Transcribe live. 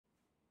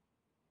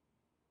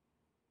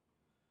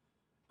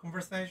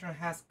Conversation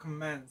has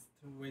commenced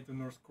with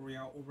North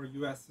Korea over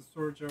U.S.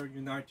 soldier,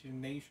 United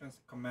Nations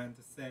command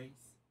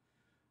says.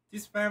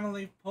 This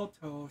family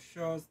photo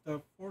shows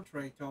the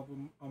portrait of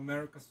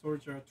American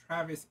soldier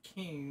Travis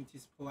King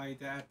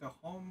displayed at the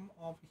home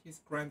of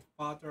his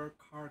grandfather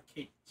Carl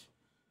Kate.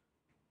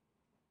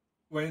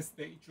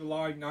 Wednesday,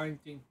 July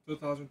 19,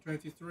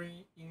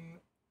 2023 in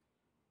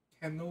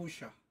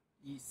Kenosha,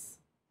 East.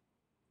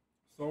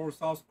 Seoul,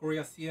 South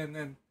Korea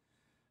CNN.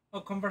 A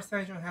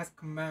conversation has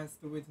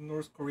commenced with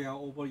North Korea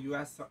over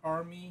U.S.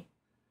 Army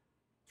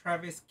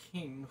Travis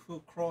King, who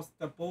crossed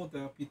the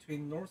border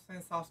between North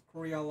and South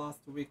Korea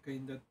last week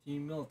in the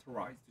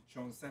demilitarized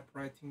zone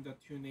separating the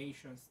two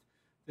nations.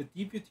 The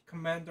deputy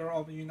commander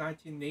of the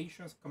United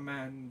Nations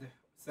Command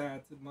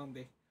said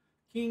Monday.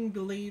 King,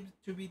 believed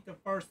to be the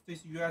first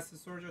U.S.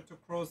 soldier to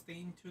cross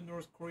into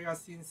North Korea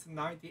since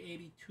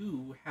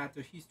 1982, had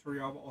a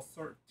history of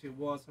assault,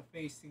 was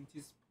facing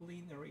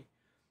disciplinary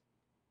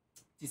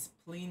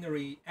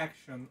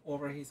action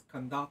over his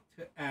conduct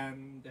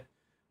and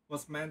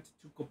was meant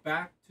to go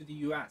back to the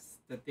US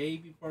the day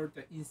before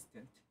the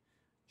incident.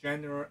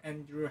 General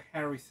Andrew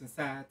Harrison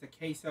said the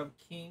case of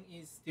King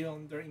is still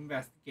under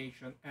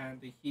investigation and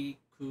he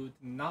could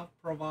not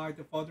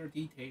provide further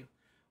detail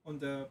on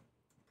the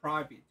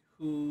private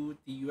who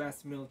the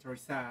US military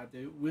said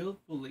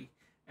willfully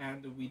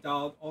and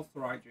without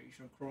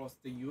authorization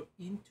crossed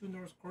into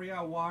North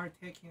Korea while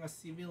taking a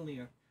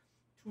civilian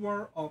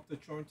tour of the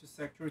Joint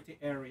Security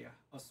Area,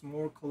 a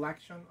small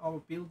collection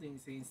of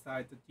buildings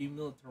inside the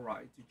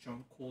demilitarized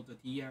zone called the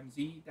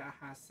DMZ that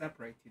has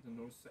separated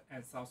North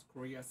and South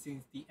Korea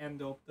since the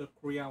end of the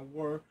Korean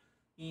War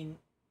in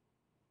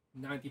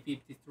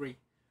 1953.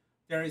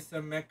 There is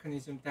a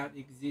mechanism that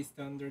exists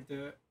under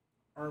the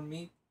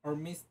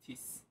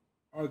Armistice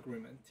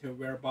Agreement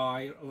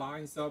whereby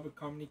lines of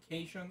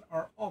communication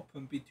are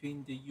open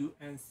between the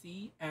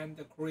UNC and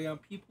the Korean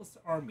People's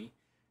Army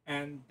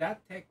and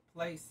that take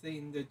place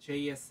in the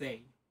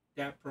JSA.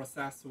 That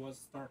process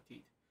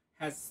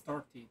has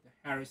started,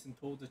 Harrison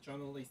told the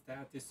journalist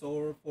at the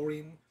Seoul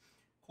Foreign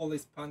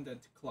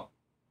Correspondent Club.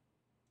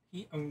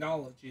 He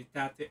acknowledged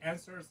that the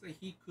answers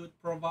he could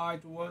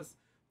provide was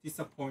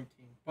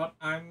disappointing, but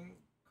I'm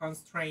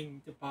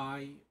constrained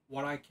by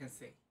what I can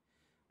say.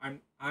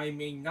 I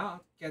may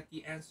not get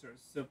the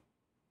answers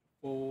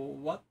for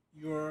what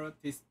you're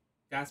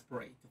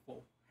desperate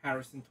for,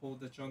 Harrison told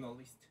the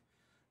journalist.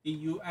 The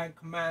UN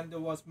command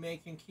was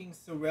making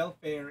King's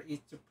welfare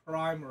its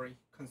primary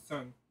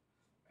concern.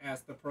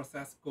 As the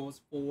process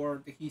goes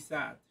forward, he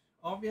said,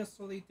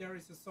 obviously there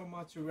is so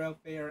much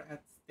welfare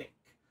at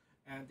stake,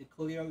 and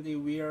clearly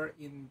we are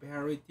in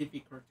very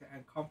difficult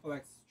and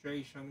complex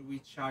situation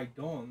which I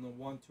don't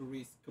want to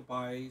risk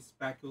by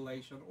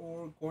speculation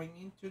or going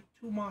into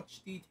too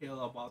much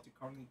detail about the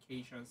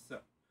communications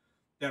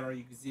that are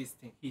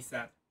existing, he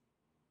said.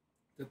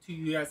 The two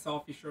US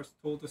officials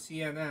told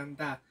CNN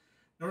that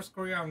North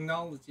Korea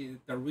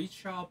acknowledged the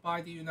reach out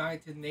by the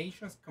United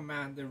Nations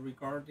commander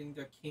regarding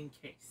the King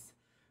case.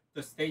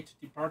 The State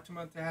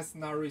Department has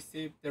not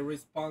received the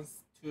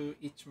response to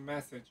its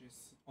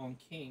messages on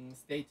King.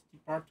 State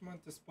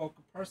Department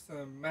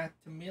spokesperson Matt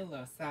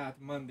Miller said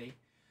Monday.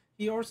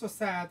 He also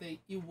said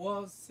it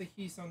was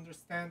his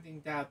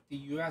understanding that the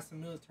U.S.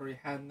 military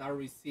had not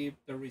received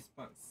the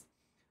response.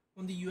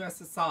 On the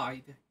U.S.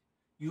 side,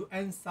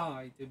 UN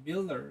side,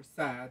 Miller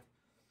said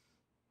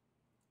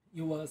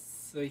it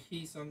was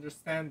his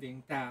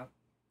understanding that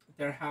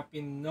there have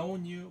been no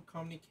new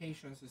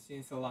communications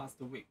since last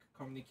week,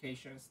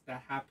 communications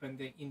that happened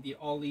in the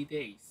early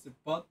days,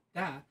 but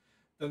that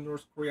the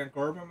North Korean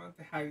government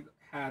had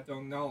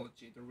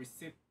acknowledged the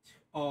receipt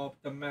of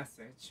the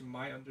message.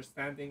 My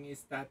understanding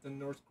is that the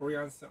North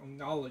Koreans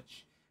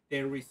acknowledge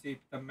they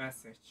received the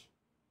message.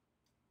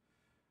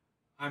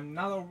 I'm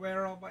not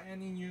aware of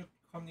any new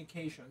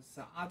communications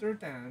other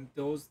than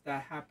those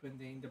that happened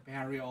in the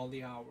very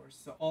early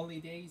hours, early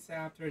days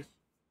after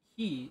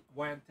he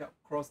went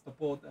across the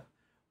border,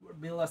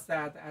 Miller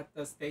said at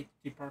the State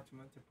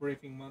Department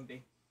briefing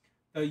Monday.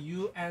 The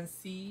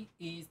UNC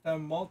is the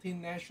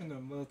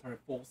multinational military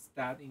force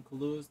that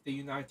includes the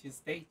United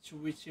States,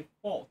 which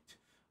fought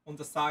on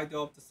the side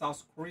of the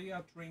South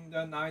Korea during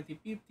the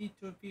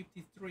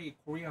 1950-53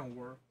 Korean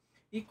War.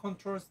 It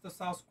controls the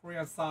South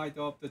Korean side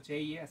of the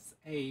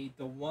JSA,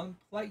 the one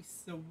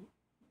place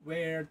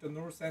where the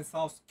North and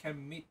South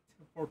can meet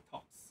for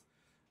talks.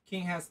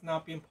 King has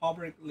not been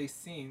publicly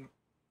seen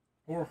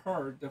or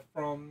heard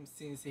from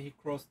since he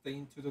crossed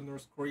into the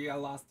North Korea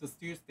last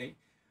Tuesday.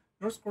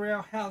 North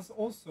Korea has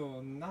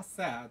also not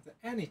said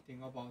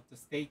anything about the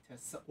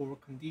status or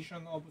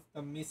condition of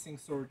the missing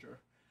soldier.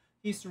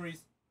 His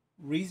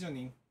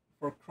reasoning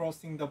for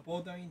crossing the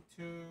border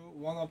into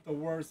one of the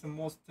world's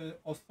most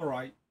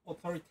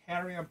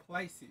authoritarian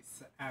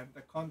places and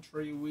a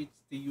country which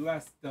the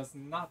US does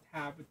not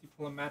have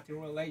diplomatic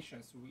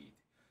relations with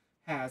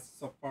has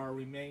so far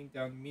remained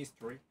a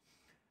mystery.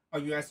 A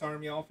US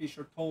Army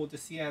official told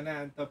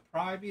CNN the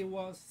private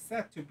was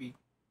said to be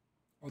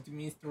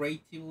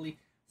administratively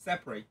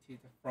separated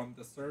from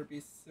the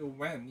service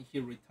when he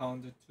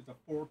returned to the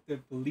Fort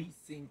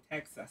Bliss in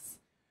Texas.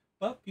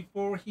 But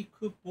before he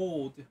could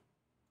board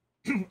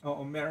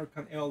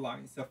American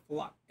Airlines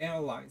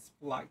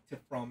flight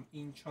from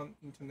Incheon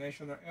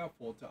International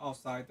Airport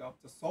outside of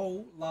the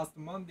Seoul last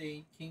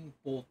Monday, King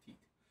bolted.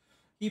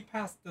 He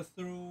passed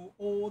through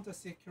all the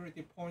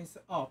security points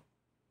up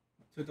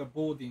to the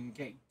boarding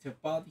gate,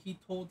 but he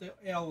told the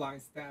airline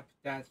staff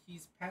that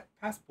his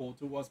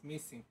passport was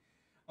missing.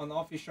 An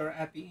official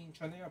at the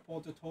Incheon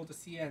airport told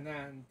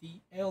CNN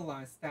the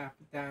airline staff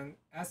then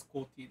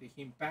escorted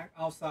him back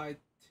outside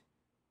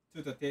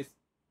to the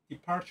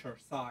departure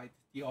side,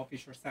 the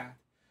official said.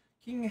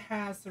 King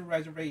has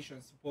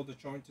reservations for the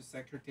Joint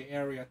Security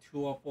Area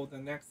tour for the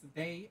next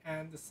day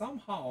and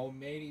somehow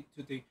made it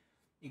to the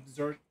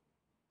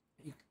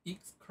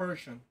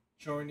excursion,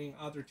 joining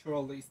other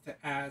tourists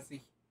as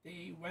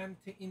they went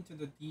into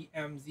the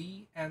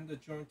DMZ and the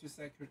Joint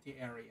Security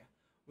Area,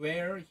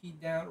 where he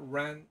then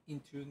ran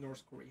into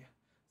North Korea.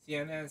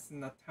 CNN's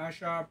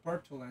Natasha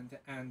Bertland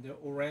and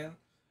Oren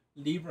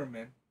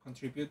Lieberman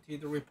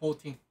contributed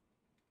reporting.